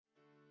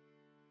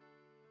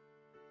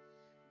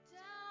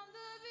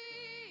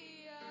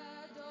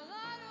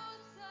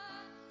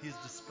is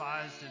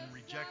despised and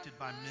rejected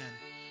by men,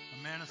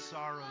 a man of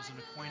sorrows and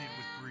acquainted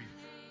with grief.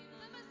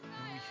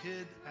 And we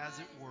hid, as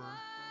it were,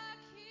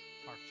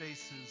 our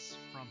faces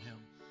from him.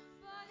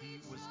 He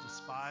was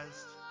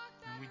despised,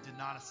 and we did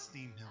not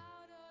esteem him.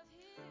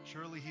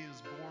 Surely he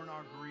has borne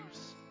our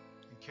griefs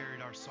and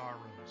carried our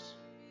sorrows.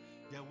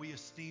 Yet we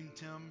esteemed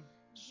him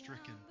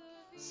stricken,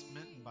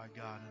 smitten by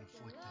God, and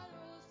afflicted.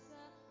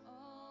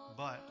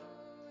 But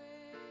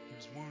he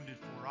was wounded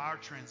for our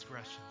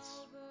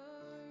transgressions.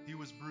 He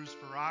was bruised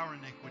for our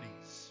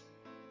iniquities.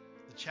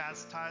 The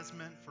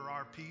chastisement for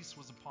our peace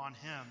was upon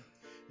him,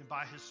 and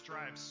by his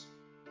stripes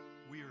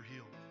we are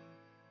healed.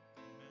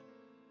 Amen.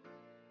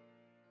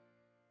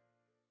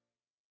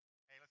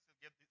 Hey,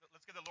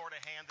 let's give the Lord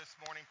a hand this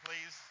morning,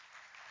 please.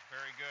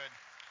 Very good.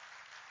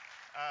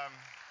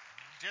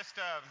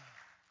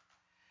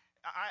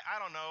 I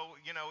don't know.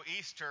 You know,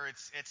 Easter.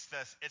 It's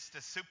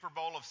the Super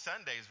Bowl of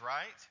Sundays,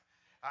 right?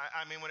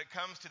 I mean, when it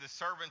comes to the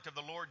servant of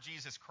the Lord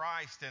Jesus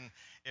Christ, and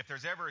if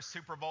there's ever a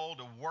Super Bowl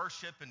to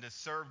worship and to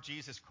serve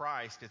Jesus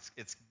Christ,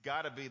 it's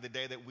got to be the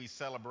day that we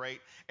celebrate.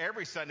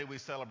 Every Sunday we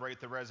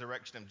celebrate the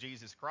resurrection of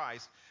Jesus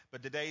Christ,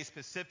 but today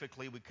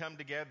specifically we come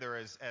together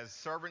as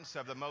servants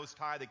of the Most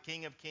High, the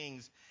King of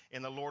Kings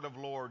and the Lord of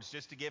Lords,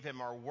 just to give him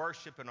our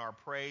worship and our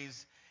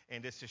praise,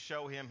 and just to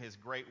show him his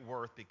great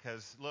worth,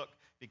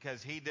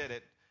 because he did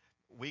it,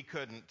 we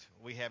couldn't.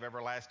 We have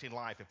everlasting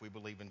life if we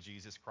believe in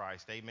Jesus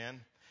Christ. Amen.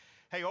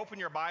 Hey, open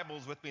your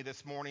Bibles with me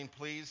this morning,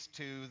 please,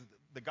 to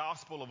the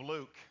Gospel of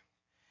Luke.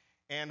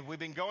 And we've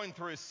been going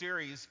through a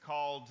series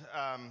called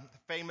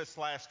Famous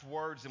Last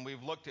Words, and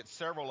we've looked at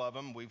several of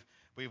them.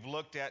 We've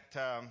looked at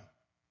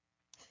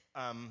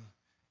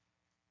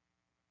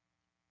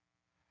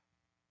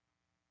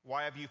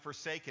Why Have You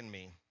Forsaken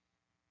Me?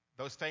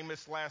 Those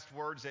famous last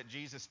words that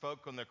Jesus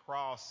spoke on the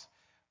cross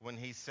when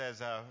he says,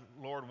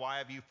 Lord, why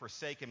have you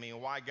forsaken me?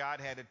 And why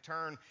God had to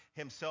turn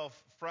himself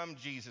from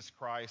Jesus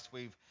Christ.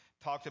 We've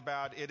talked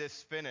about it is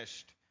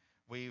finished.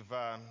 We've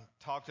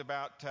talked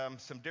about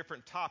some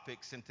different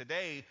topics. And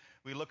today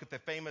we look at the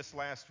famous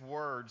last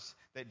words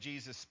that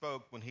Jesus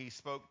spoke when he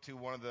spoke to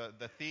one of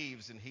the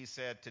thieves. And he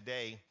said,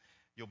 today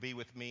you'll be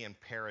with me in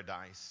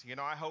paradise. You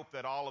know, I hope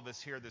that all of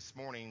us here this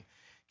morning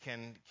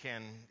can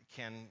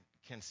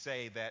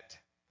say that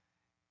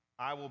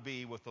I will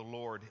be with the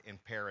Lord in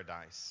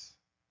paradise.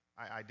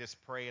 I just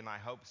pray and I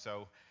hope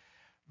so.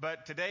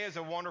 But today is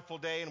a wonderful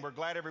day, and we're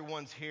glad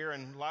everyone's here,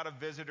 and a lot of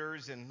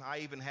visitors, and I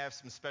even have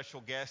some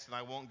special guests, and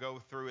I won't go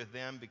through with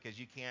them because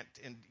you can't,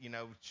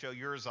 show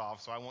yours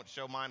off, so I won't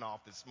show mine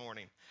off this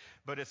morning.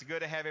 But it's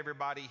good to have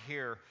everybody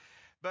here.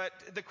 But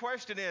the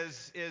question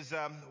is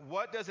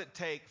what does it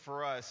take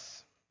for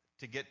us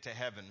to get to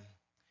heaven?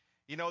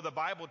 You know, the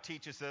Bible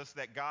teaches us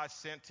that God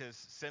sent his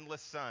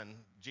sinless Son,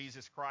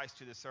 Jesus Christ,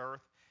 to this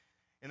earth,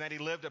 and that he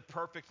lived a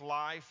perfect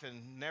life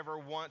and never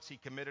once he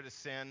committed a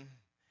sin.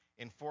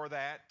 And for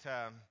that,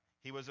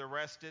 he was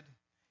arrested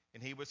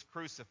and he was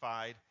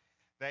crucified,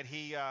 that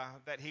he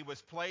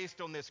was placed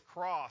on this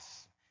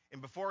cross.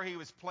 And before he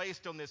was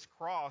placed on this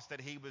cross,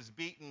 that he was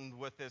beaten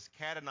with this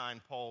cat o'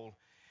 nine pole.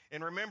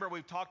 And remember,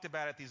 we've talked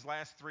about it these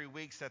last 3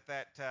 weeks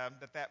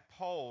that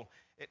pole,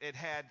 it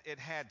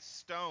had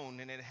stone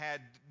and it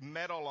had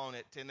metal on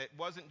it, and it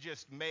wasn't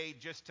just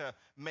made just to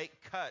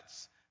make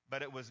cuts,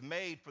 but it was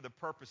made for the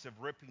purpose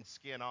of ripping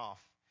skin off.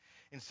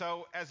 And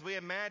so as we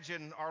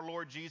imagine our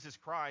Lord Jesus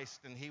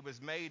Christ, and he was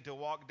made to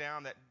walk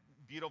down that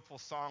beautiful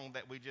song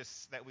that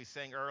we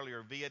sang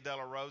earlier, Via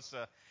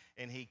Dolorosa,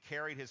 and he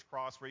carried his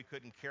cross where he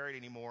couldn't carry it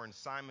anymore, and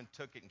Simon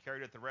took it and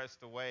carried it the rest of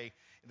the way.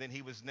 And then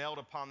he was nailed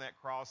upon that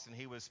cross, and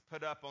he was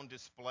put up on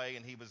display,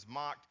 and he was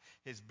mocked.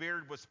 His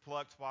beard was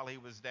plucked while he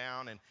was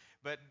down.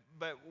 But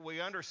we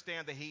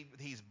understand that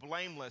he's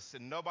blameless,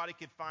 and nobody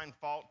could find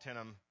fault in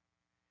him.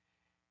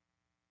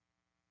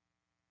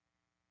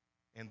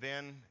 And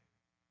then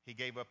he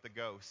gave up the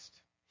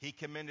ghost. He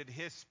commended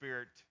his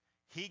spirit.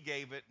 He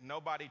gave it.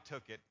 Nobody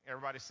took it.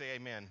 Everybody say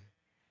amen.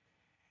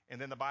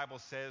 And then the Bible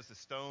says the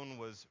stone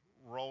was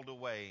rolled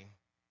away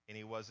and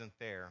he wasn't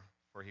there,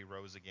 for he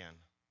rose again.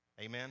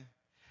 Amen.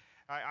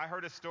 I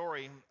heard a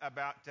story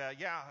about, two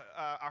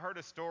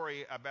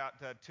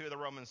of the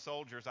Roman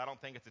soldiers. I don't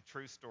think it's a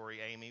true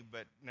story, Amy,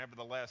 but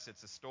nevertheless,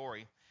 it's a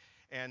story.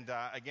 And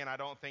again, I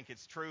don't think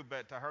it's true,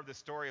 but I heard the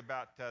story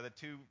about the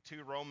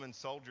two Roman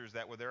soldiers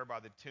that were there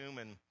by the tomb,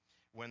 and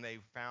when they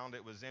found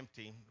it was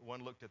empty,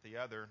 one looked at the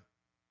other,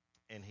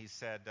 and he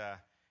said,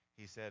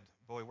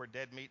 "Boy, we're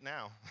dead meat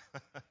now."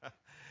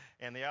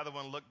 And the other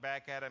one looked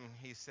back at him.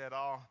 He said,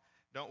 "Oh,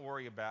 don't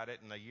worry about it.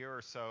 In a year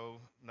or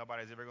so,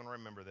 nobody's ever going to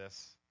remember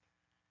this."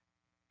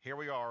 Here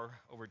we are,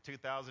 over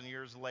 2,000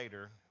 years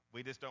later.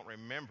 We just don't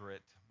remember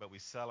it, but we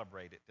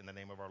celebrate it in the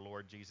name of our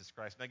Lord Jesus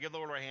Christ. Now give the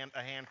Lord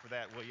a hand for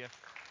that, will you?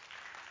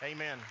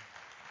 Amen.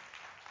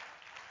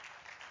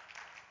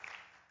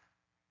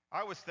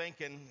 I was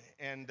thinking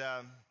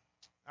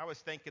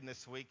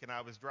this week, and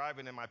I was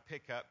driving in my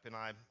pickup, and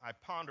I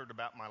pondered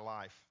about my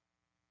life.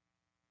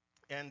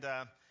 And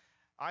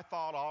I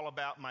thought all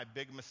about my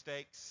big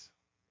mistakes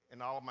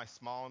and all of my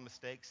small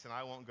mistakes, and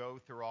I won't go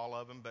through all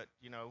of them, but,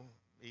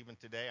 Even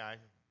today, I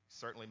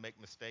certainly make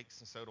mistakes,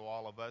 and so do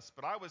all of us.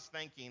 But I was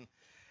thinking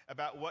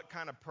about what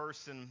kind of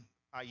person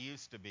I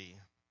used to be.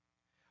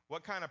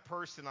 What kind of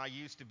person I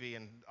used to be,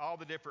 and all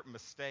the different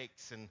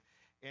mistakes.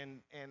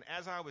 And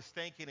as I was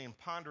thinking and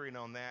pondering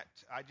on that,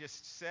 I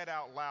just said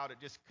out loud, it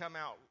just come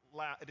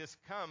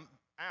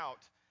out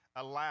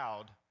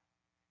aloud,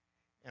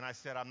 and I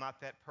said, I'm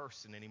not that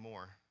person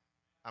anymore.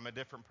 I'm a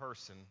different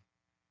person.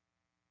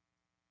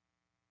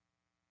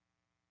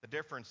 The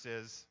difference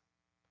is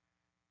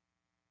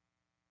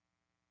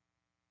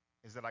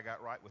that I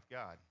got right with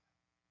God.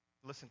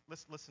 Listen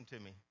to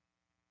me.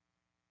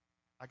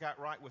 I got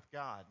right with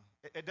God.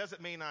 It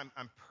doesn't mean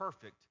I'm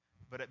perfect,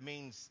 but it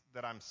means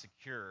that I'm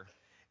secure.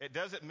 It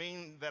doesn't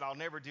mean that I'll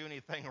never do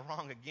anything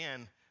wrong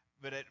again,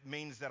 but it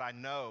means that I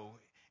know,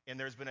 and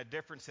there's been a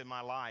difference in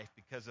my life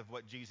because of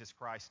what Jesus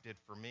Christ did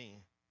for me.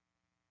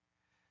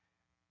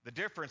 The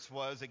difference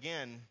was,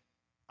 again,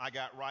 I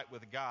got right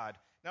with God.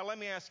 Now let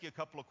me ask you a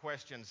couple of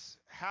questions.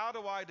 How do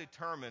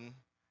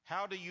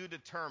you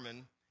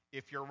determine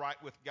if you're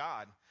right with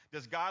God?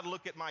 Does God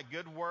look at my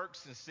good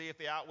works and see if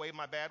they outweigh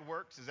my bad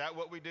works? Is that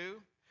what we do?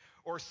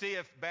 Or see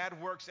if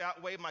bad works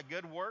outweigh my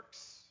good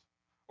works?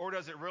 Or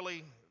does it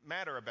really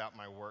matter about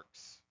my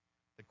works?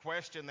 The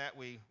question that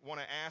we want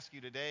to ask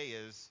you today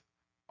is,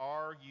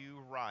 are you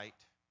right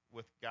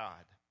with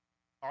God?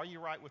 Are you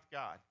right with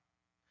God?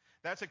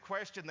 That's a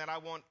question that I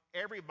want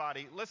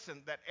everybody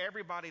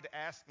to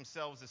ask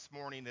themselves this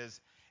morning is,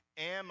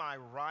 am I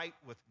right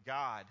with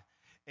God?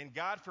 And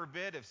God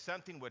forbid if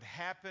something would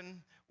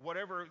happen,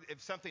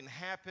 if something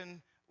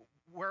happened,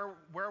 where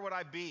would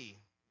I be?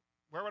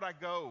 Where would I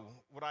go?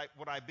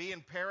 Would I be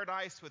in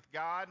paradise with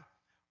God,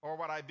 or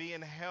would I be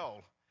in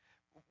hell?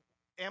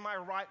 Am I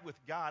right with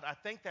God? I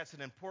think that's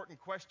an important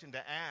question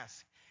to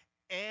ask.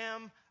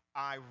 Am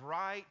I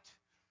right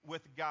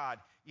with God?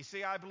 You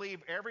see, I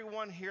believe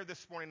everyone here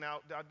this morning,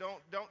 now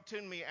don't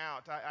tune me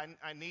out.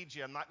 I need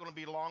you. I'm not going to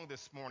be long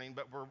this morning,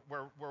 but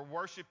we're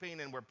worshiping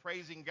and we're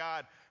praising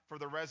God for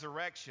the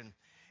resurrection.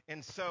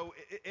 And so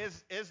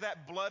is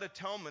that blood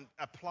atonement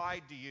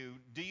applied to you?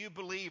 Do you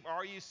believe?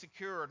 Are you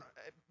secure?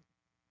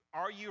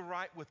 Are you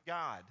right with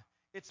God?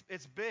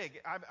 It's big.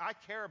 I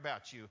care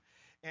about you.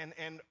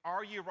 And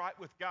are you right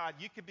with God?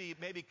 You could be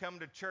maybe come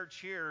to church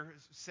here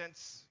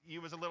since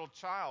you was a little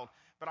child,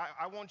 but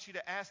I want you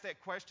to ask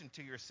that question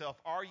to yourself.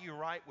 Are you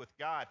right with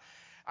God?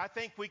 I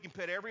think we can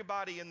put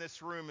everybody in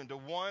this room into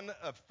one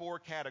of four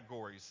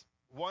categories.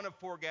 One of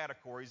four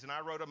categories, and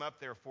I wrote them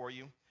up there for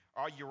you.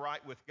 Are you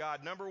right with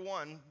God? Number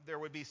one, there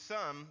would be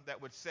some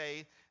that would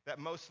say that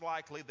most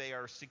likely they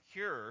are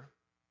secure,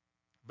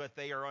 but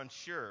they are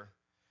unsure.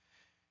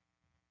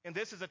 And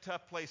this is a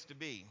tough place to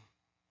be.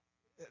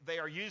 They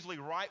are usually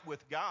right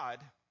with God.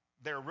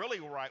 They're really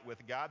right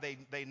with God.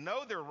 They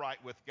know they're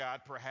right with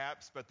God,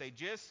 perhaps, but they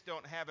just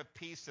don't have a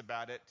peace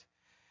about it,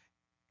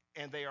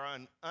 and they are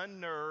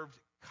unnerved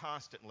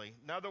constantly.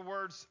 In other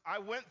words, I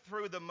went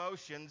through the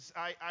motions.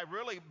 I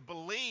really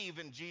believe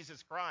in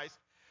Jesus Christ,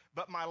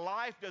 but my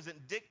life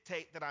doesn't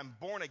dictate that I'm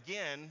born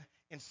again,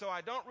 and so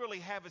I don't really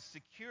have a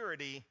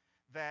security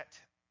that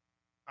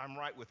I'm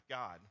right with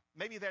God.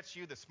 Maybe that's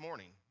you this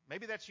morning.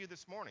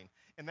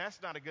 And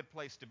that's not a good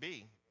place to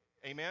be.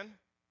 Amen?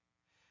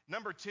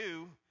 Number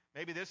two,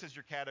 maybe this is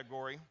your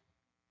category,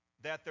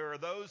 that there are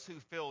those who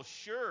feel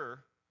sure,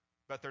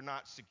 but they're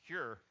not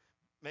secure.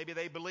 Maybe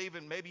you believe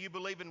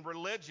in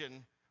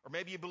religion, or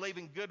maybe you believe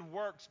in good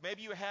works.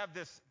 Maybe you have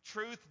this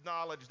truth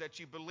knowledge that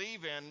you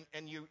believe in,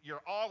 and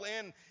you're all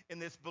in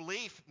this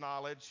belief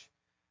knowledge,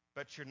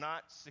 but you're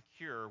not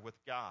secure with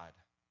God.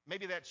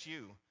 Maybe that's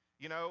you.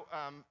 You know,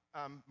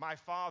 my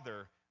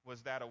father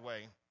was that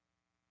way.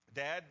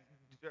 Dad,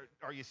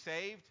 are you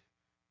saved?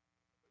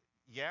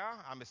 Yeah,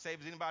 I'm as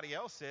saved as anybody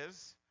else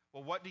is.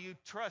 Well, what do you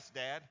trust,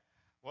 Dad?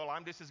 Well,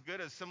 I'm just as good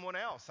as someone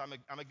else.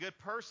 I'm a good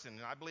person,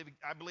 and I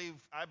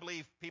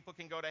believe people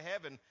can go to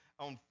heaven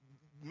on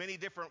many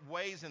different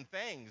ways and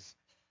things.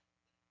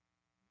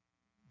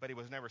 But he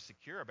was never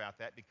secure about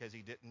that because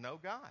he didn't know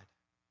God.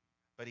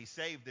 But he's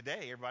saved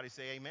today. Everybody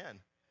say amen.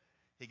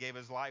 He gave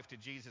his life to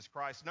Jesus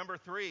Christ. Number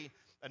three,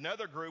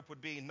 another group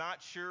would be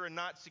not sure and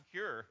not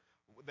secure.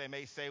 They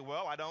may say,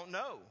 well, I don't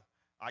know.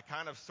 I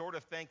kind of sort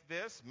of think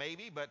this,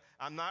 maybe, but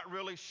I'm not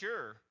really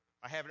sure.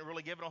 I haven't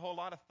really given a whole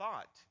lot of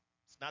thought.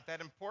 It's not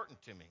that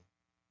important to me.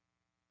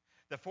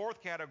 The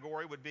fourth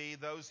category would be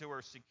those who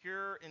are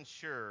secure and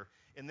sure.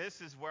 And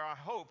this is where I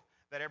hope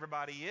that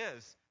everybody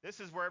is. This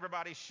is where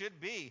everybody should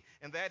be.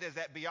 And that is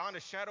that beyond a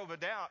shadow of a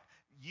doubt,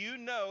 you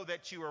know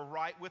that you are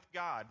right with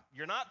God.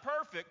 You're not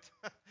perfect.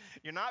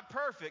 You're not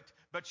perfect,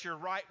 but you're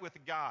right with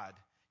God.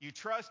 You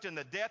trust in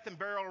the death and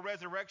burial and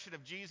resurrection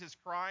of Jesus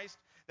Christ,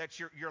 that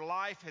your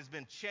life has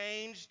been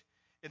changed,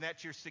 and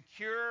that you're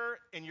secure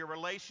in your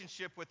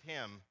relationship with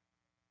Him.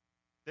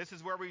 This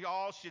is where we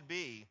all should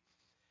be.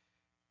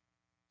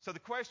 So the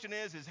question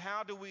is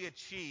how do we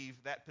achieve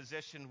that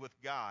position with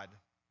God?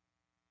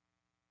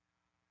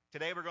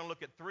 Today we're going to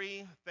look at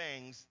three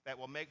things that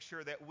will make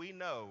sure that we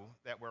know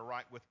that we're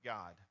right with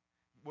God.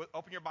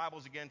 Open your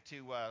Bibles again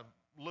to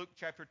Luke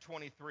chapter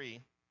 23.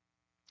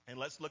 And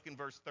let's look in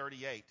verse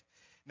 38.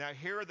 Now,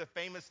 here are the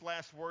famous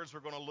last words we're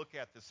going to look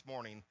at this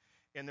morning.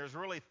 And there's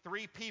really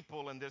three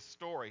people in this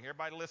story.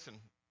 Everybody listen.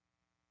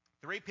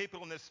 Three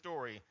people in this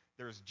story.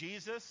 There's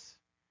Jesus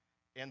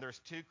and there's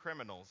two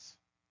criminals.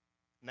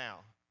 Now,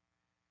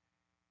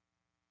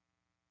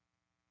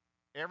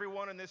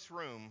 everyone in this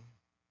room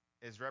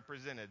is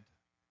represented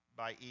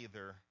by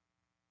either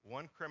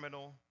one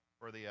criminal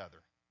or the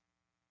other.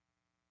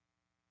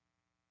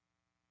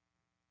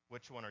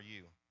 Which one are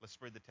you? Let's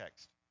read the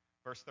text.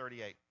 Verse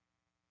 38.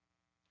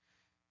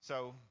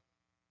 So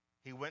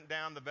he went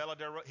down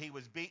the he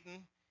was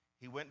beaten.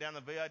 He went down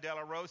the Via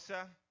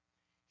Dolorosa.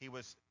 He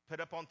was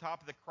put up on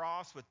top of the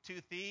cross with two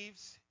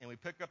thieves. And we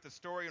pick up the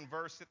story in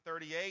verse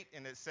 38,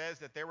 and it says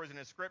that there was an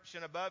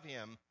inscription above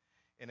him,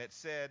 and it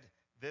said,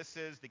 "This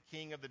is the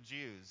King of the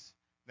Jews."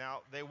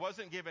 Now, they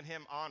wasn't giving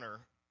him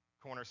honor,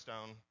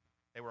 Cornerstone.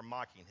 They were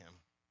mocking him.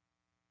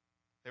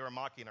 They were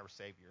mocking our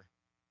Savior,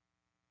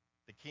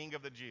 the King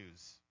of the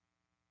Jews.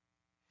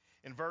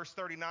 In verse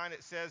 39,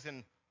 it says,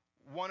 and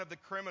one of the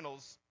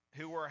criminals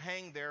who were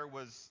hanged there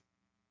was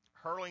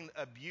hurling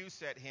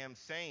abuse at him,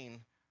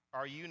 saying,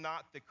 "Are you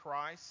not the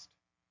Christ?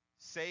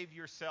 Save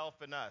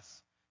yourself and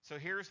us." So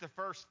here's the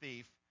first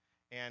thief,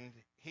 and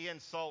he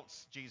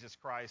insults Jesus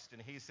Christ,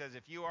 and he says,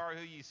 if you are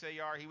who you say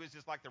you are, he was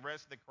just like the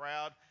rest of the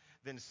crowd,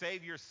 then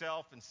save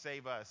yourself and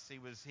save us. He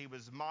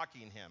was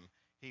mocking him.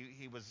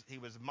 He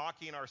was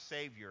mocking our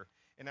Savior.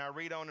 And I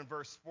read on in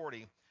verse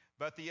 40,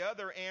 but the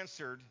other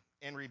answered,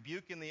 and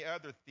rebuking the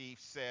other thief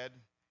said,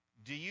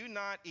 "Do you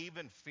not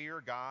even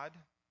fear God,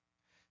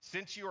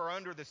 since you are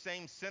under the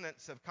same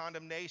sentence of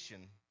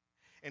condemnation?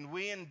 And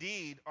we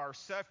indeed are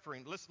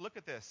suffering." Let's look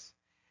at this.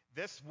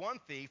 This one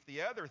thief,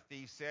 the other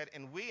thief said,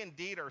 "And we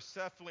indeed are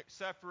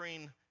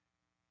suffering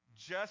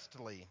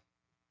justly,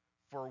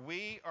 for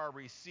we are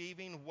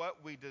receiving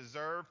what we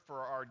deserve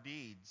for our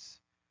deeds."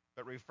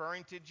 But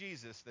referring to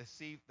Jesus, the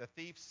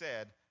thief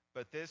said,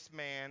 "But this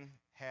man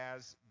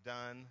has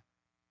done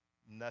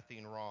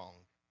nothing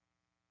wrong."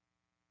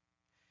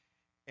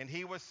 And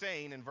he was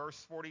saying in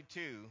verse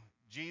 42,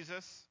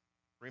 "Jesus,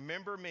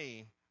 remember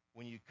me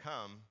when you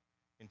come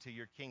into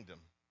your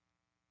kingdom."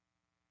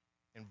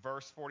 In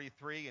verse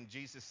 43, and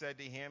Jesus said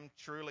to him,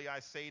 "Truly I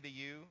say to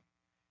you,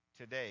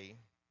 today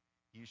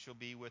you shall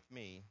be with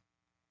me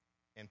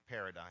in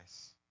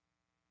paradise."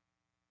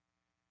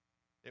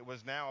 It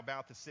was now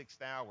about the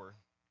 6th hour,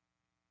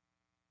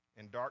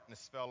 and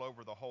darkness fell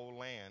over the whole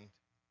land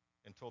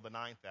until the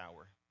 9th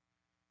hour.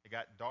 It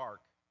got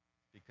dark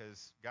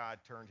because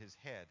God turned his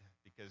head,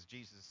 because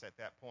Jesus at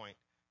that point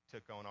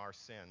took on our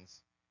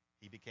sins.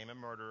 He became a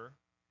murderer.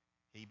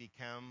 He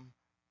became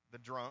the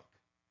drunk.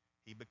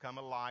 He became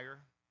a liar.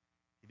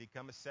 He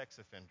became a sex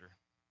offender.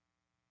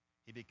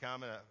 He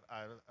became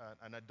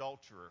an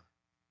adulterer.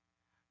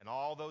 And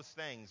all those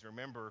things,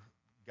 remember,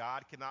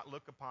 God cannot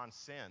look upon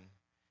sin.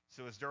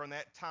 So it was during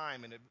that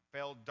time, and it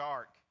fell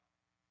dark,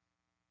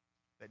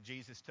 that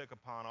Jesus took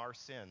upon our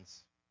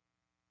sins.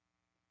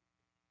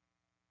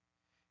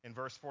 In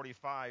verse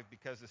 45,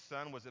 because the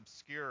sun was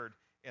obscured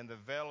and the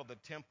veil of the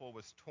temple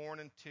was torn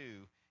in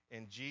two,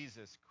 and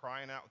Jesus,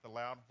 crying out with a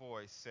loud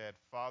voice, said,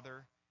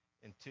 "Father,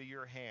 into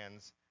your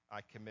hands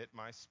I commit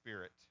my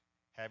spirit."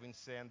 Having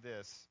said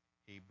this,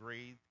 he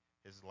breathed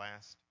his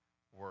last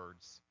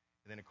words.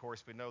 And then, of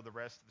course, we know the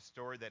rest of the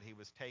story, that he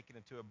was taken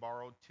into a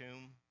borrowed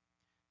tomb.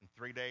 And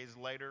 3 days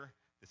later,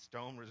 the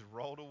stone was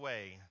rolled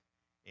away,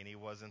 and he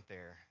wasn't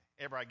there.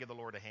 Everybody give the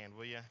Lord a hand,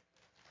 will you?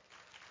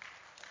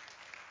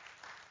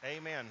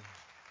 Amen.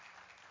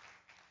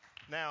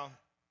 Now,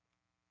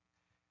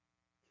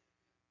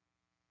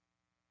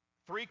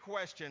 3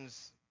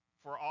 questions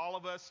for all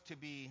of us to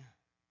be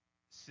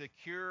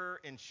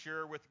secure and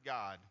sure with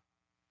God.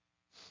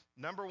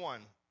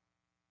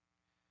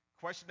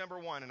 Question number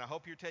one, and I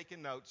hope you're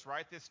taking notes.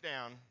 Write this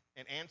down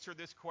and answer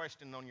this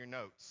question on your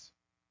notes.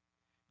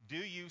 Do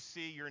you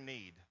see your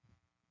need?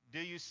 Do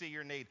you see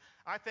your need?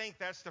 I think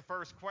that's the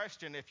first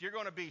question. If you're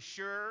going to be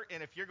sure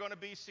and if you're going to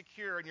be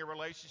secure in your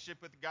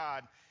relationship with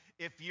God,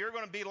 if you're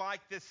going to be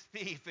like this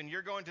thief and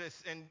you're going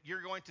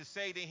to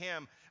say to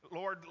him,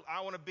 "Lord, I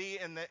want to be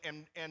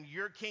in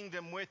your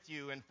kingdom with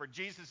you," and for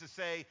Jesus to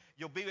say,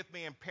 "You'll be with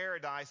me in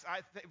paradise,"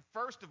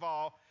 first of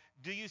all,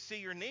 do you see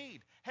your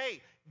need?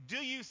 Hey,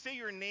 do you see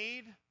your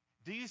need?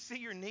 Do you see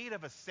your need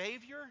of a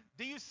Savior?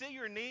 Do you see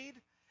your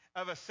need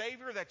of a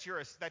Savior, that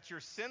you're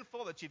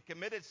sinful, that you've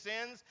committed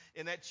sins,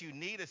 and that you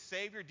need a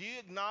Savior? Do you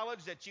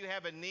acknowledge that you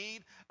have a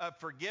need of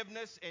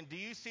forgiveness, and do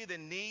you see the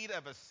need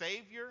of a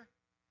Savior?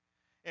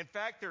 In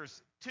fact,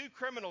 there's 2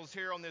 criminals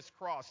here on this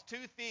cross,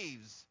 2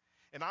 thieves,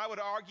 and I would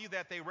argue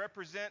that they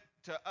represent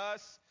to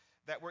us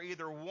that we're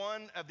either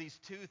one of these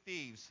 2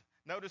 thieves.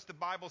 Notice the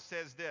Bible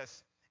says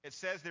this. It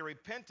says the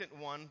repentant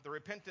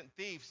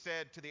thief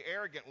said to the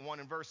arrogant one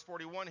in verse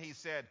 41, he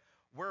said,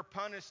 "We're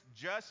punished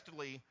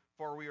justly,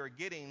 for we are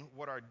getting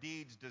what our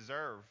deeds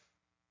deserve."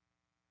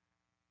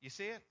 You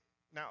see it?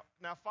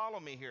 Now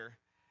follow me here.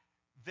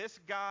 This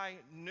guy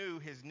knew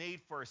his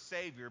need for a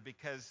Savior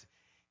because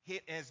in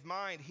his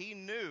mind he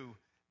knew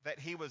that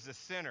he was a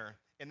sinner.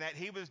 and that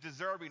he was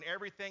deserving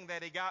everything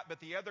that he got, but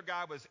the other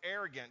guy was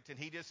arrogant and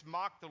he just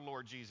mocked the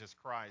Lord Jesus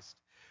Christ.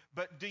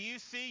 But do you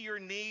see your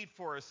need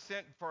for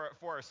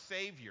a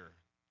Savior?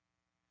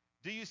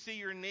 Do you see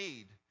your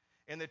need?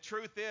 And the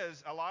truth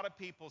is, a lot of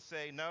people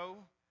say, no,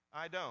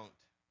 I don't.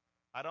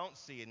 I don't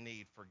see a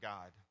need for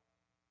God.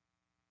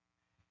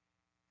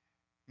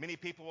 Many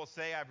people will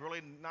say, I've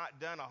really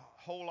not done a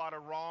whole lot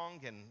of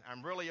wrong and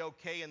I'm really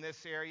okay in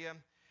this area.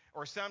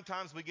 Or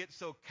sometimes we get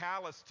so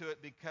callous to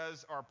it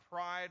because our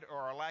pride or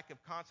our lack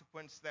of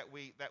consequence that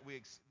we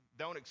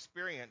don't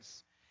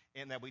experience,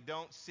 and that we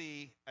don't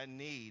see a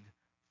need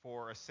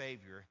for a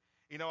Savior.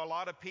 You know, a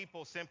lot of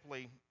people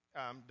simply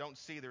don't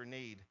see their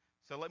need.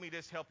 So let me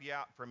just help you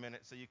out for a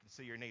minute so you can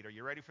see your need. Are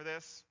you ready for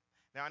this?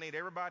 Now I need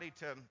everybody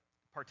to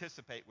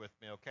participate with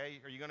me,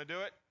 okay? Are you going to do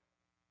it?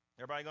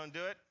 Everybody going to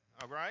do it?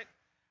 All right?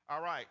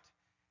 All right.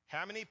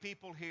 How many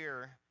people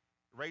here,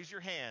 raise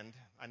your hand.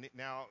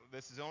 Now,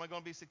 this is only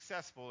going to be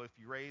successful if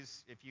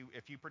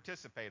you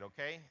participate,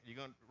 okay?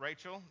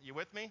 Rachel, you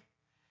with me?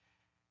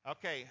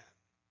 Okay.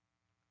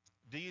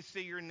 Do you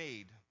see your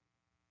need?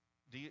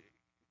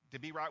 To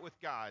be right with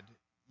God,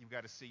 you've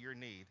got to see your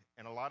need.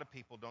 And a lot of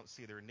people don't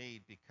see their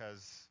need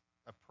because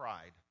of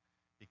pride,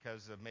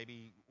 because of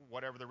maybe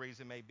whatever the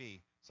reason may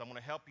be. So I'm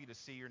going to help you to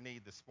see your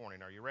need this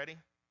morning. Are you ready?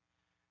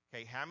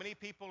 Okay, how many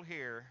people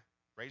here,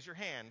 raise your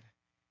hand.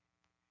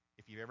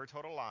 If you've ever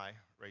told a lie,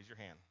 raise your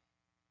hand.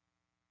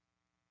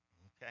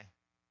 Okay.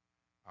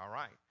 All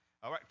right.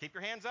 All right. Keep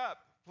your hands up,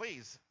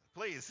 please.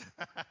 Please.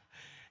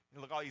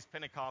 Look at all these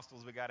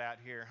Pentecostals we got out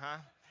here, huh?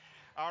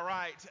 All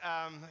right.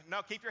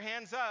 No, keep your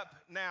hands up.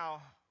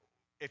 Now,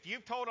 if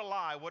you've told a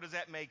lie, what does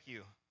that make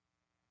you?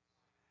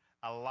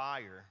 A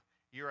liar.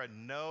 You're a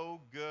no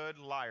good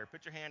liar.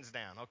 Put your hands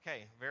down.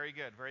 Okay. Very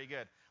good. Very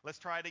good. Let's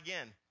try it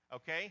again.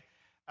 Okay.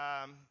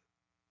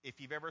 If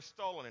you've ever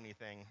stolen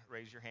anything,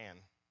 raise your hand.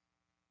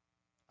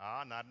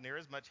 Not near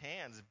as much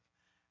hands.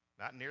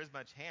 Not near as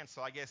much hands.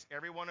 So I guess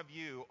every one of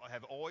you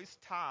have always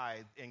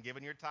tithed and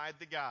given your tithe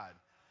to God.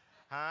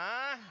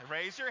 Huh?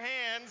 Raise your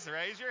hands.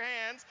 Raise your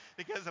hands.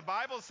 Because the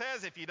Bible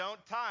says if you don't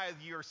tithe,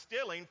 you're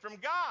stealing from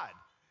God.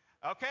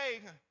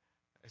 Okay.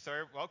 So,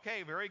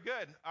 okay, very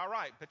good. All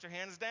right. Put your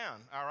hands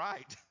down. All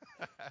right.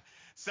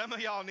 Some of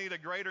y'all need a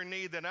greater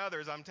need than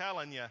others, I'm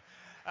telling you.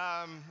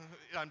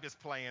 I'm just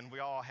playing. We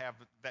all have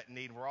that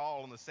need. We're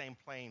all on the same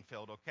playing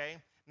field, okay?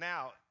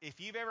 Now, if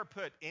you've ever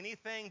put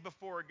anything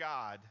before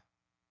God,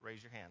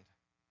 raise your hand.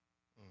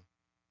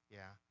 Yeah.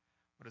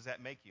 What does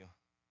that make you?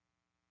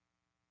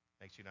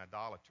 Makes you an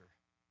idolater.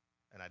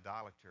 An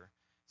idolater.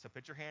 So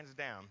put your hands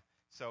down.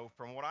 So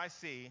from what I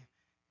see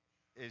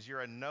is you're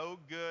a no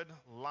good,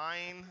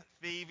 lying,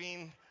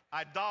 thieving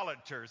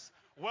idolaters.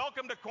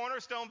 Welcome to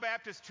Cornerstone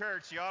Baptist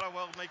Church. You ought to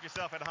well make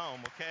yourself at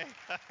home, okay?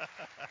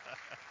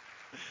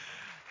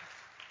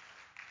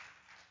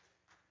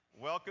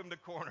 Welcome to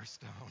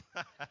Cornerstone.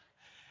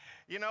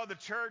 You know, the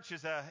church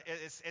is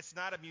it's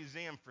not a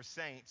museum for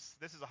saints.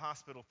 This is a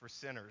hospital for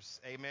sinners.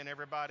 Amen,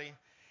 everybody?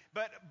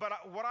 But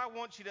what I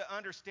want you to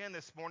understand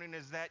this morning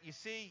is that, you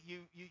see,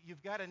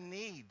 you've got a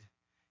need.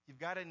 You've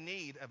got a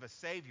need of a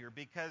Savior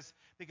because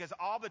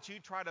all that you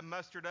try to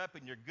muster up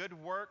in your good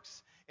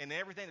works and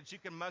everything that you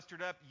can muster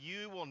up,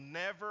 you will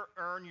never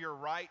earn your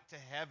right to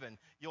heaven.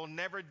 You'll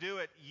never do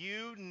it.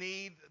 You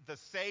need the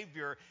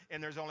Savior,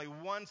 and there's only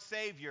one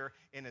Savior,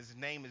 and His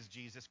name is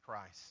Jesus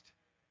Christ.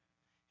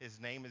 His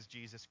name is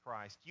Jesus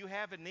Christ. You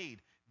have a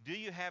need. Do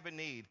you have a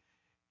need?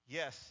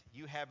 Yes,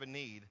 you have a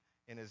need,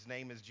 and His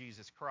name is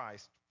Jesus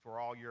Christ for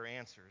all your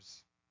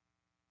answers.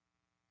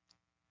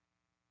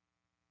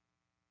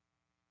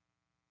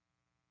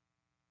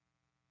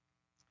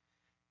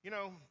 You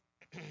know,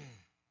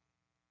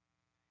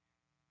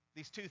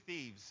 these two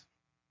thieves,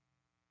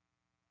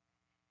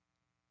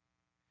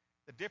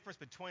 the difference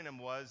between them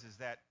is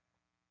that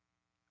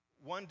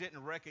one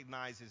didn't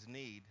recognize his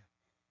need,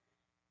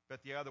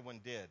 but the other one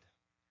did.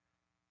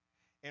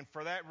 And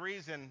for that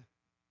reason,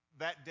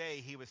 that day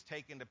he was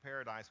taken to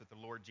paradise with the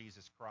Lord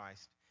Jesus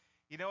Christ.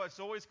 You know, it's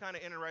always kind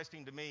of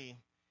interesting to me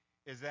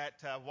is that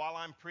while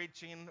I'm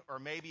preaching, or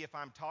maybe if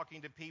I'm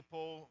talking to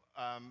people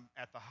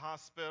at the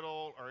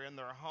hospital or in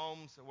their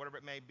homes or whatever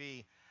it may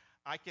be,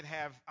 I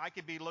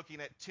could be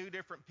looking at two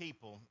different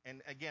people.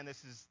 And again,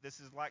 this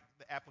is like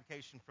the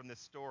application from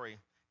this story,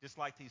 just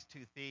like these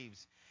two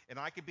thieves. And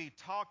I could be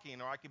talking,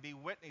 or I could be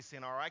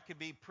witnessing, or I could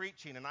be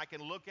preaching, and I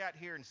can look out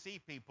here and see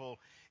people.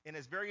 And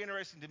it's very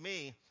interesting to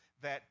me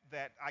that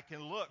I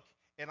can look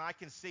and I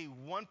can see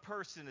one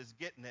person is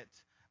getting it.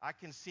 I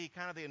can see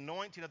kind of the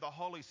anointing of the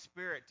Holy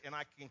Spirit, and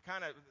I can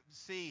kind of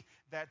see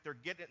that they're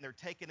getting it and they're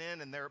taking it in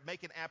and they're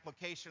making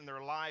application in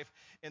their life,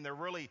 and they're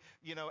really,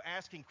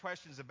 asking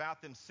questions about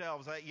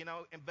themselves,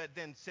 but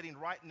then sitting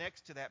right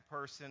next to that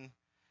person,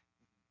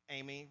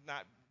 Amy,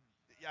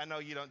 I know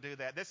you don't do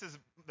that. This is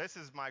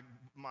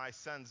my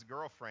son's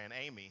girlfriend,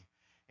 Amy,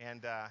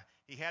 and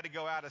he had to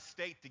go out of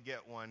state to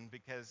get one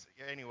because,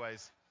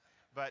 anyways,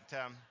 but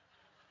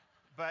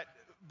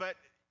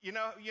you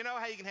know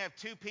how you can have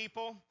two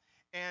people.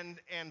 And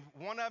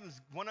one of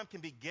them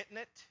can be getting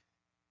it,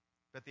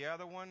 But the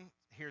other one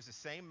hears the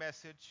same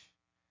message,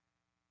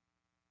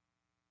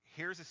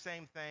 hears the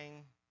same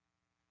thing,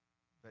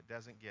 but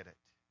doesn't get it.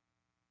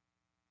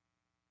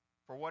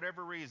 For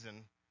whatever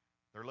reason,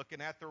 they're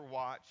looking at their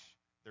watch,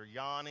 they're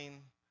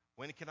yawning.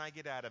 When can I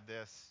get out of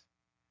this?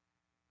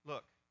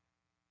 Look,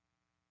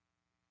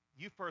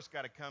 you first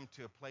got to come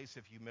to a place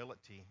of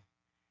humility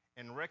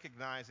and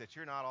recognize that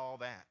you're not all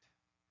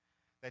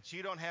that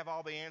you don't have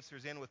all the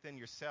answers within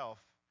yourself,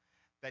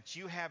 that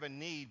you have a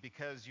need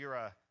because you're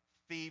a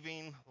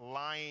thieving,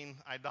 lying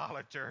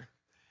idolater,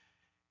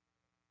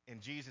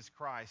 and Jesus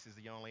Christ is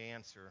the only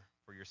answer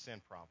for your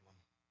sin problem.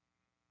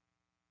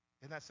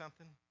 Isn't that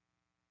something?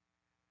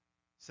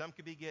 Some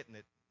could be getting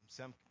it,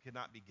 some could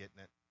not be getting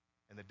it.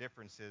 And the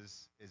difference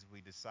is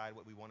we decide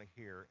what we want to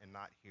hear and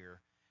not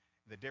hear.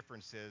 The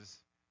difference is,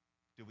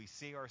 do we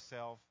see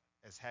ourselves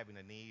as having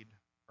a need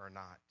or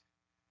not?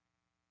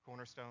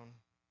 Cornerstone,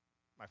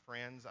 my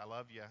friends, I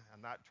love you.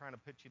 I'm not trying to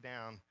put you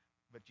down,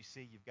 but you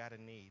see, you've got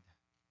a need.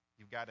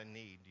 You've got a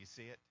need. Do you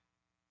see it?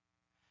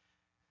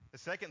 The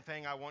second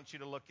thing I want you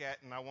to look at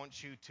and I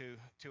want you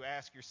to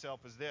ask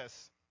yourself is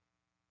this.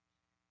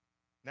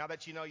 Now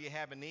that you know you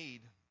have a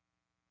need,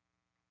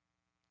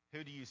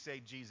 who do you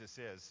say Jesus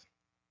is?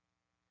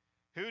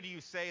 Who do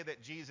you say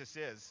that Jesus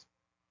is?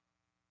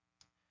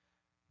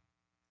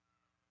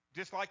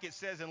 Just like it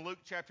says in Luke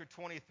chapter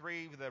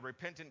 23, the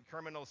repentant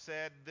criminal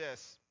said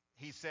this.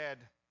 He said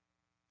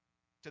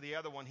to the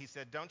other one, he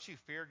said, don't you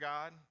fear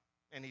God?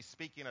 And he's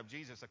speaking of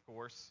Jesus, of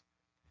course,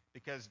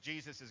 because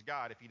Jesus is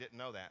God, if you didn't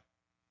know that.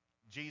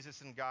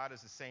 Jesus and God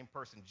is the same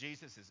person.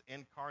 Jesus is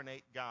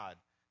incarnate God.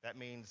 That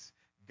means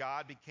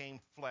God became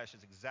flesh,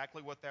 is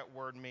exactly what that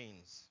word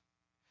means.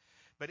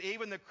 But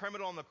even the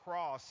criminal on the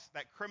cross,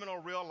 that criminal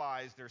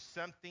realized there's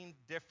something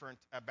different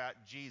about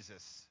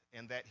Jesus,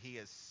 and that he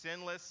is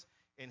sinless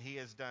and he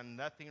has done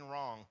nothing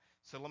wrong.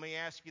 So let me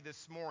ask you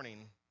this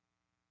morning,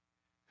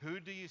 who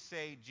do you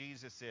say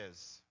Jesus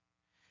is?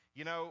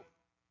 You know,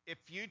 if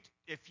you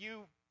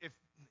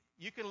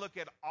can look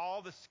at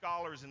all the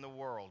scholars in the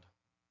world,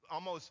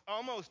 almost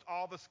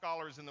all the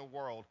scholars in the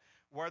world,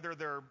 whether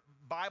they're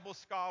Bible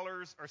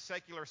scholars or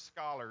secular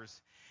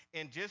scholars,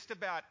 and just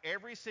about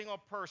every single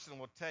person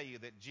will tell you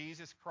that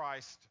Jesus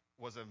Christ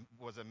was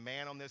a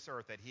man on this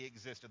earth, that he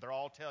existed. They'll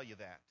all tell you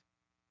that.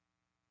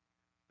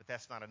 But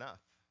that's not enough.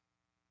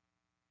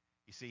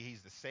 You see,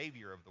 he's the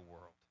Savior of the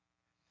world.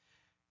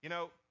 You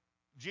know,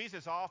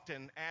 Jesus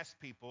often asked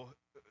people,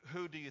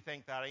 who do you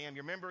think that I am?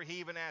 You remember he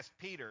even asked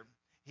Peter.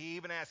 He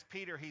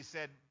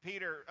said,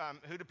 Peter,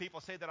 who do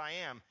people say that I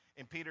am?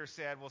 And Peter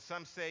said, well,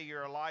 some say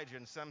you're Elijah,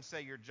 and some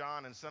say you're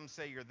John, and some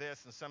say you're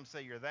this, and some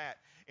say you're that.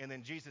 And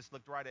then Jesus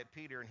looked right at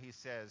Peter, and he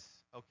says,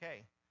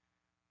 okay,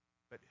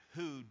 but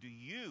who do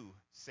you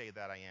say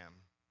that I am?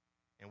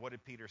 And what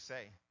did Peter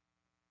say?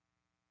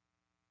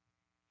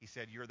 He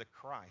said, you're the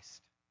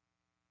Christ.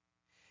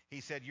 He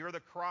said, you're the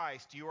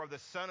Christ. You are the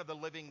Son of the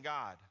living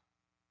God.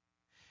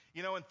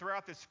 You know, and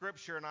throughout the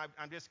Scripture, and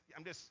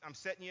I'm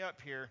setting you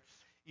up here.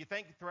 You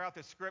think throughout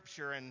the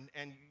Scripture and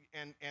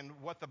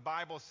what the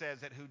Bible says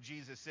that who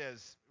Jesus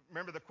is.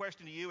 Remember, the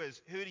question to you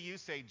is, who do you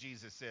say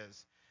Jesus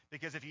is?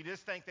 Because if you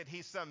just think that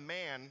he's some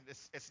man,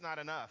 it's not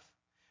enough.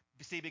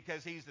 You see,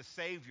 because he's the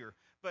Savior.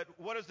 But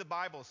what does the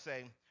Bible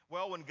say?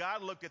 Well, when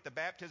God looked at the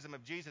baptism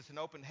of Jesus and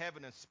opened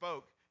heaven and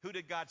spoke, who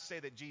did God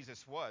say that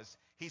Jesus was?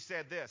 He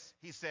said this.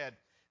 He said,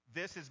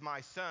 this is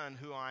my Son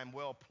who I am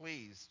well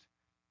pleased.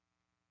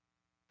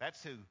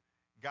 That's who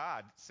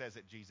God says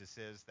that Jesus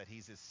is, that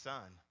he's his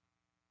Son.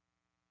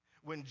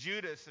 When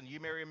Judas, and you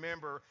may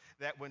remember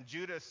that when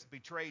Judas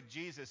betrayed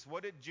Jesus,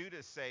 what did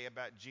Judas say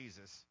about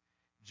Jesus?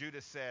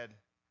 Judas said,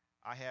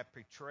 I have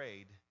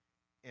betrayed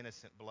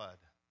innocent blood.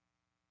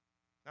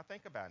 Now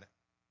think about it.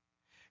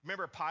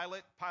 Remember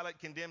Pilate? Pilate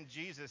condemned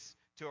Jesus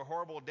to a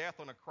horrible death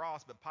on a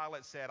cross, but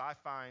Pilate said, I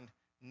find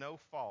no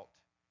fault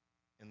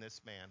in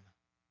this man.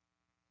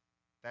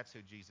 That's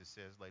who Jesus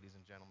is, ladies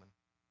and gentlemen.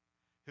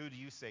 Who do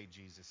you say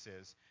Jesus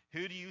is?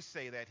 Who do you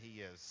say that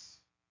he is?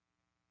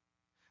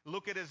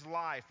 Look at his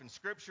life, and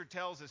Scripture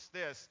tells us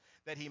this,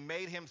 that he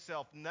made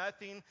himself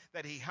nothing,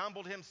 that he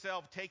humbled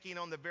himself, taking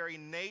on the very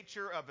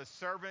nature of a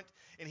servant,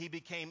 and he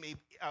became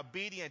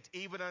obedient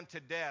even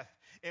unto death.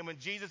 And when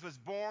Jesus was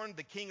born,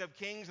 the King of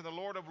Kings and the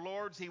Lord of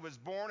Lords, he was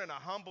born in a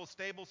humble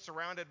stable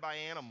surrounded by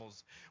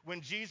animals. When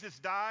Jesus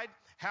died,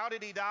 how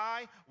did he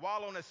die?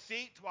 While on a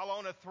seat, while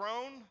on a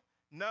throne?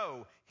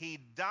 No, he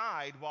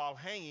died while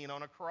hanging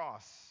on a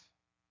cross.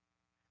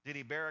 Did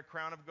he bear a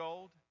crown of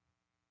gold?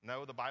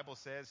 No, the Bible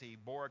says he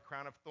bore a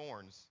crown of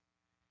thorns.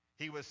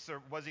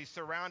 Was he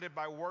surrounded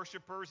by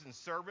worshipers and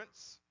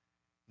servants?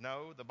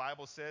 No, the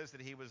Bible says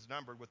that he was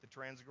numbered with the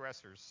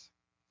transgressors.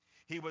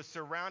 He was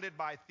surrounded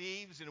by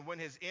thieves, and when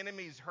his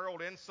enemies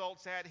hurled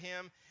insults at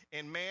him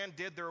and man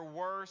did their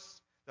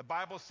worst, the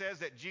Bible says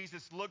that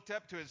Jesus looked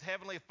up to his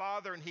heavenly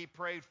Father and he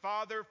prayed,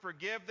 Father,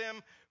 forgive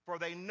them, for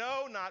they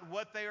know not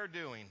what they are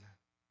doing.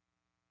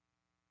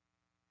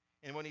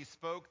 And when he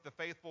spoke the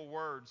faithful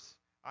words,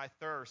 I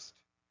thirst,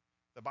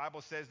 the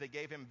Bible says they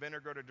gave him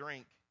vinegar to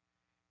drink.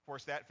 Of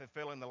course, that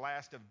fulfilling the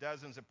last of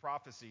dozens of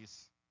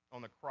prophecies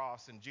on the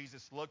cross. And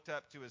Jesus looked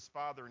up to his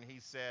Father and he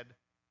said,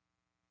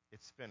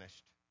 "It's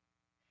finished.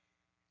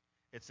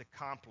 It's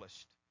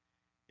accomplished.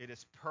 It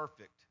is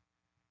perfect.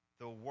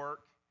 The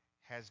work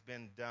has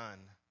been done."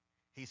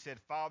 He said,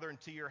 "Father,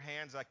 into your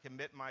hands I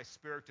commit my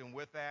spirit." And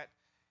with that,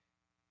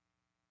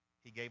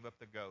 he gave up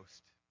the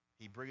ghost.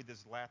 He breathed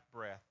his last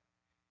breath.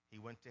 He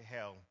went to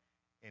hell,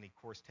 and he, of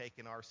course,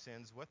 taken our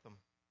sins with him.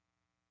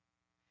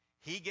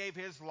 He gave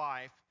his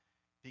life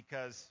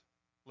because,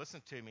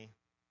 listen to me,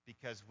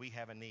 because we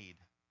have a need.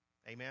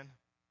 Amen?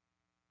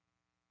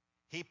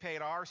 He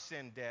paid our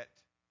sin debt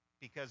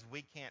because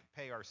we can't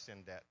pay our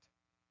sin debt.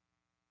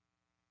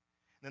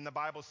 Then the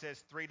Bible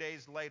says 3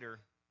 days later,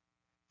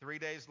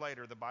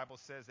 the Bible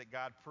says that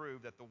God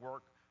proved that the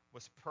work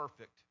was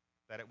perfect,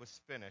 that it was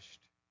finished,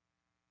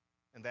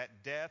 and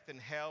that death and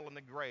hell and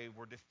the grave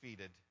were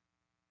defeated.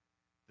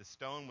 The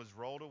stone was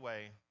rolled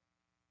away,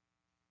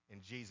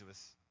 and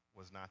Jesus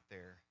was not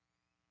there.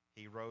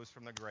 He rose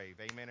from the grave.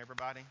 Amen,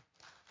 everybody?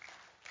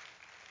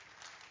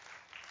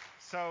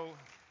 So,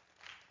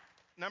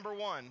 number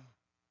one,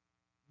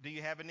 do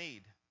you have a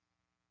need?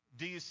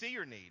 Do you see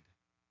your need?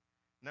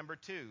 Number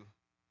two,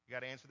 you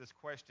got to answer this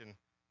question.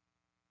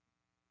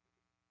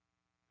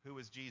 Who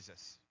is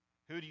Jesus?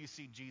 Who do you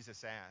see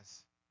Jesus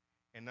as?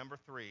 And number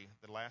three,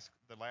 the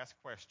last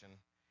question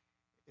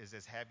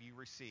is have you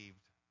received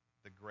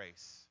the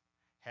grace?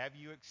 Have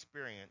you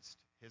experienced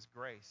his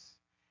grace?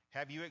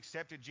 Have you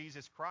accepted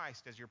Jesus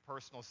Christ as your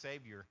personal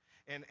Savior?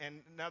 And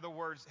in other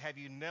words, have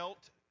you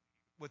knelt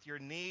with your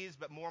knees,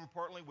 but more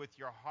importantly, with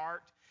your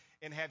heart?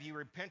 And have you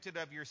repented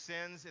of your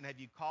sins? And have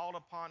you called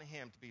upon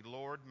him to be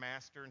Lord,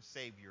 Master, and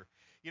Savior?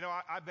 You know,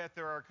 I bet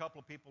there are a couple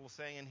of people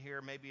saying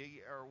here,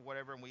 maybe or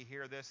whatever, and we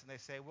hear this, and they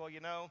say, well, you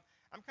know,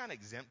 I'm kind of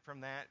exempt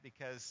from that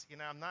because, you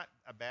know, I'm not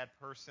a bad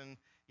person.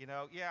 You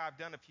know, yeah, I've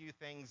done a few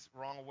things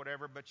wrong or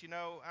whatever, but, you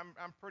know,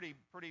 I'm pretty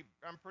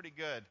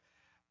good.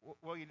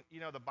 Well, you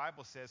know, the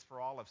Bible says for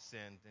all have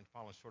sinned and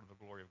fallen short of the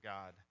glory of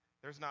God.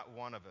 There's not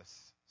one of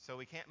us. So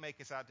we can't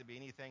make us out to be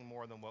anything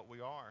more than what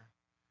we are.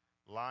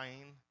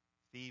 Lying,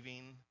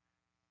 thieving,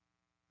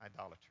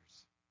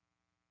 idolaters.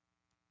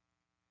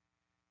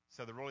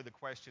 So the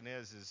question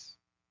is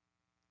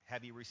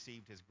have you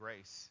received his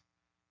grace?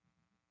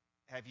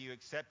 Have you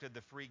accepted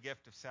the free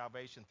gift of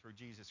salvation through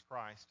Jesus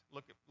Christ?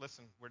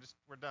 Listen,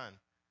 we're done.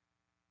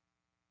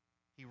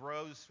 He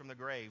rose from the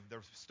grave.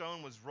 The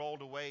stone was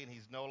rolled away and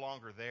he's no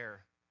longer there.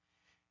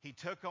 He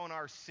took on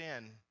our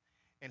sin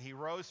and he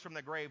rose from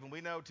the grave. And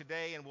we know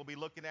today, and we'll be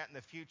looking at in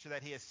the future,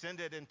 that he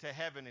ascended into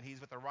heaven and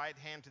he's at the right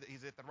hand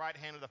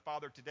of the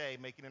Father today,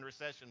 making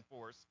intercession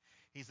for us.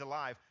 He's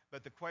alive.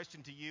 But the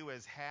question to you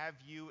is, have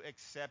you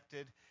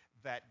accepted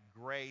that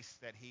grace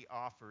that he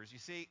offers? You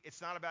see,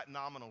 it's not about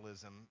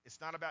nominalism. It's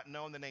not about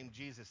knowing the name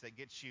Jesus that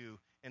gets you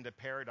into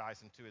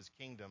paradise, into his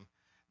kingdom.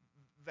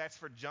 That's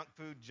for junk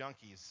food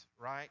junkies,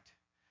 right?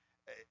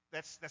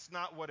 That's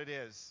not what it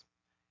is.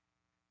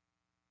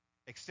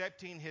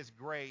 Accepting his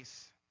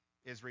grace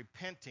is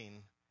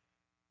repenting,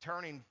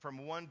 turning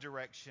from one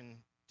direction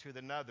to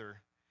another,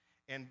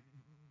 and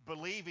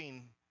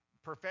believing,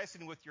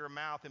 professing with your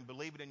mouth and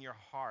believing in your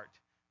heart,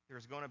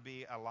 there's going to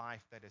be a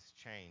life that is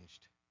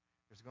changed.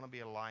 There's going to be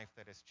a life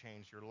that has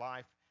changed. Your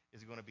life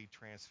is going to be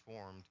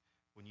transformed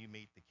when you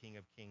meet the King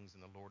of Kings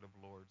and the Lord of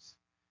Lords.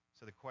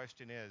 So the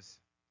question is,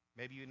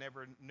 maybe you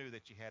never knew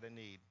that you had a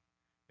need.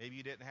 Maybe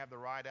you didn't have the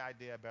right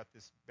idea about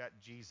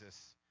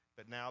Jesus,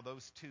 but now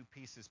those two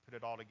pieces put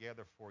it all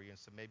together for you. And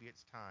so maybe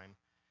it's time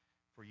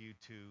for you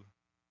to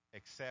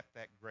accept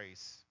that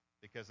grace,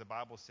 because the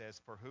Bible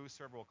says, for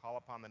whosoever will call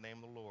upon the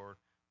name of the Lord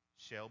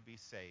shall be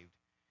saved.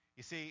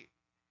 You see,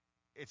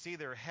 it's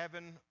either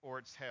heaven or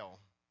it's hell.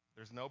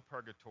 There's no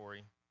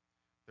purgatory.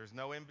 There's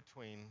no in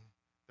between.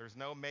 There's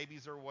no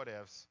maybes or what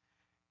ifs.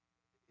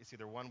 It's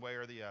either one way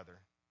or the other.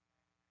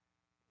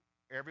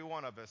 Every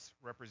one of us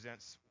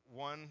represents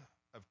one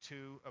of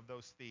two of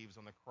those thieves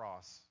on the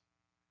cross.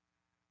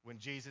 When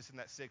Jesus in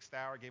that 6th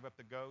hour gave up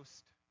the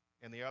ghost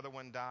and the other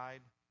one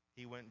died,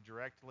 he went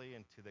directly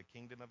into the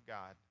kingdom of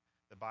God.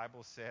 The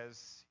Bible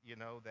says, you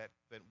know, that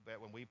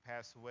when we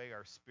pass away,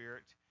 our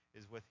spirit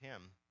is with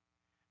him.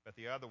 But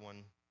the other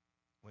one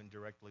went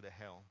directly to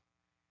hell.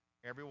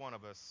 Every one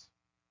of us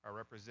are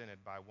represented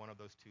by one of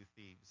those two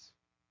thieves.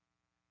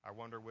 I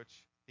wonder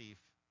which thief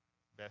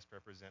best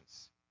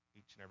represents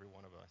each and every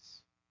one of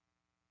us.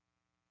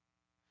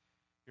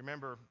 You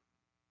remember,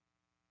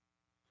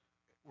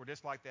 we're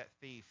just like that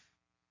thief,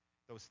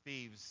 those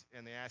thieves,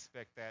 in the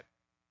aspect that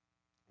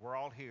we're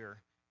all here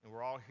and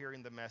we're all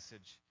hearing the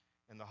message,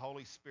 and the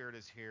Holy Spirit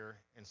is here,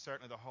 and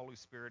certainly the Holy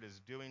Spirit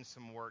is doing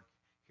some work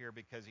here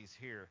because he's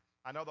here.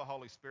 I know the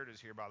Holy Spirit is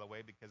here, by the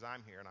way, because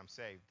I'm here and I'm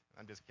saved.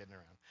 I'm just kidding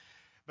around.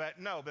 But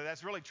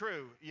that's really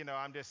true. You know,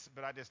 I just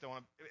don't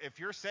want to. If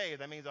you're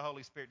saved, that means the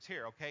Holy Spirit's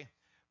here, okay?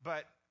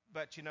 But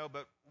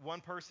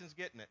one person's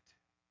getting it,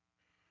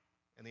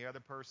 and the other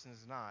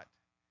person's not.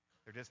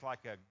 They're just like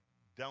a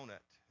donut,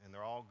 and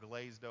they're all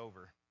glazed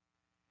over.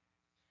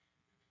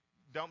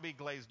 Don't be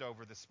glazed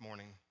over this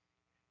morning.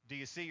 Do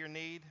you see your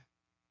need?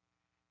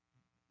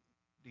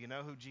 Do you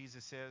know who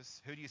Jesus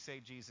is? Who do you say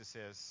Jesus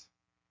is?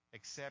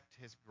 Accept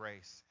his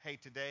grace. Hey,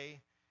 today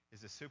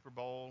is the Super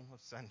Bowl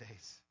of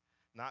Sundays.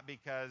 Not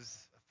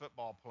because of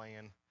football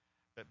playing,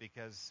 but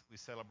because we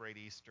celebrate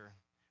Easter.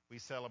 We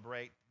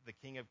celebrate the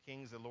King of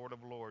Kings, the Lord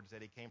of Lords,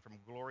 that he came from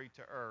glory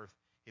to earth.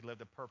 He lived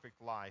a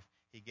perfect life.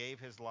 He gave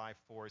his life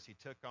for us. He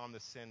took on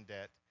the sin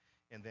debt,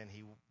 and then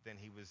he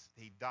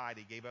died.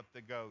 He gave up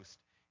the ghost,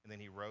 and then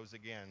he rose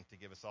again to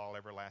give us all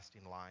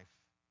everlasting life.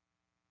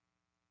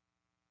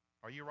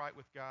 Are you right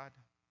with God?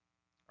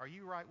 Are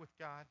you right with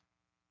God?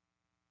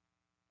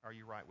 Are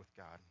you right with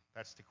God?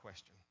 That's the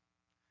question.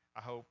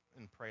 I hope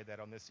and pray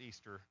that on this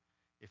Easter,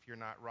 if you're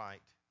not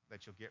right,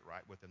 that you'll get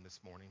right with him this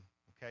morning,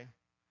 okay?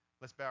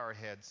 Let's bow our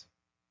heads.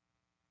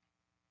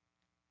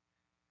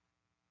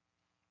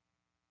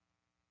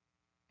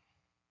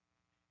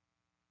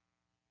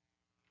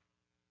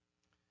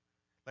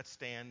 Let's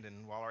stand,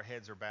 and while our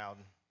heads are bowed,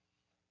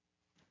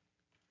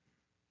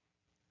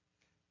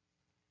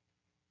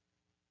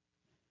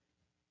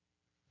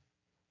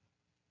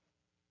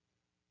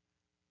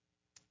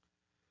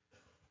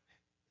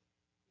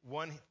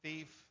 one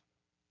thief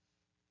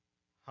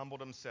humbled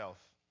himself.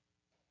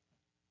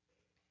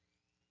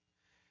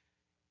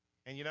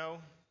 And you know,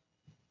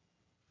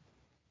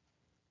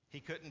 he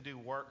couldn't do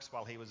works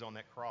while he was on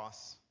that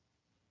cross.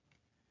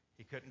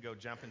 He couldn't go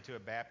jump into a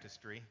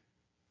baptistry.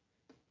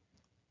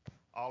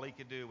 All he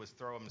could do was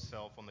throw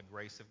himself on the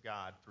grace of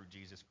God through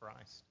Jesus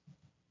Christ.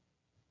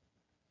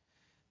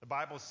 The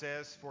Bible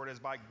says, "For it is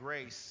by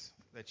grace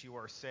that you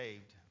are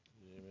saved."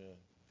 Amen.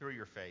 Through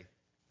your faith.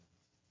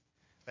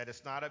 That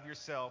it's not of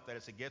yourself, that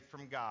it's a gift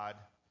from God.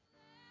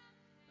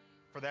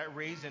 For that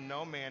reason,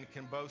 no man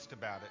can boast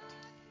about it.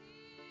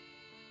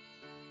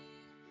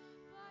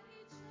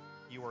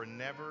 You are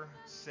never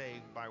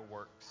saved by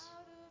works,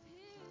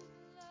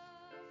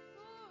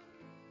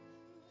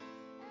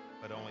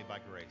 but only by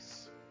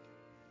grace.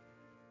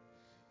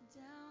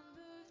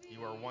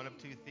 You are one of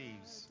two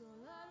thieves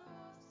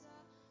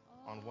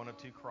on one of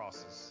two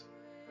crosses.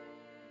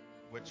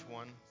 Which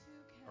one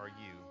are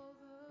you?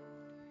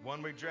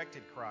 One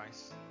rejected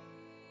Christ.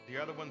 The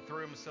other one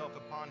threw himself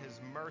upon his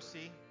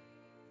mercy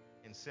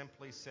and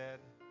simply said,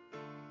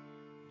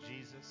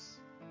 "Jesus,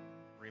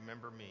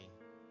 remember me."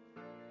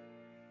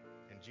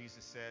 And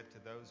Jesus said to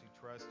those who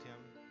trust him,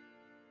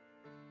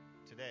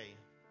 "Today,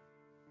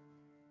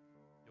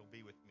 you'll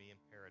be with me in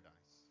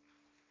paradise."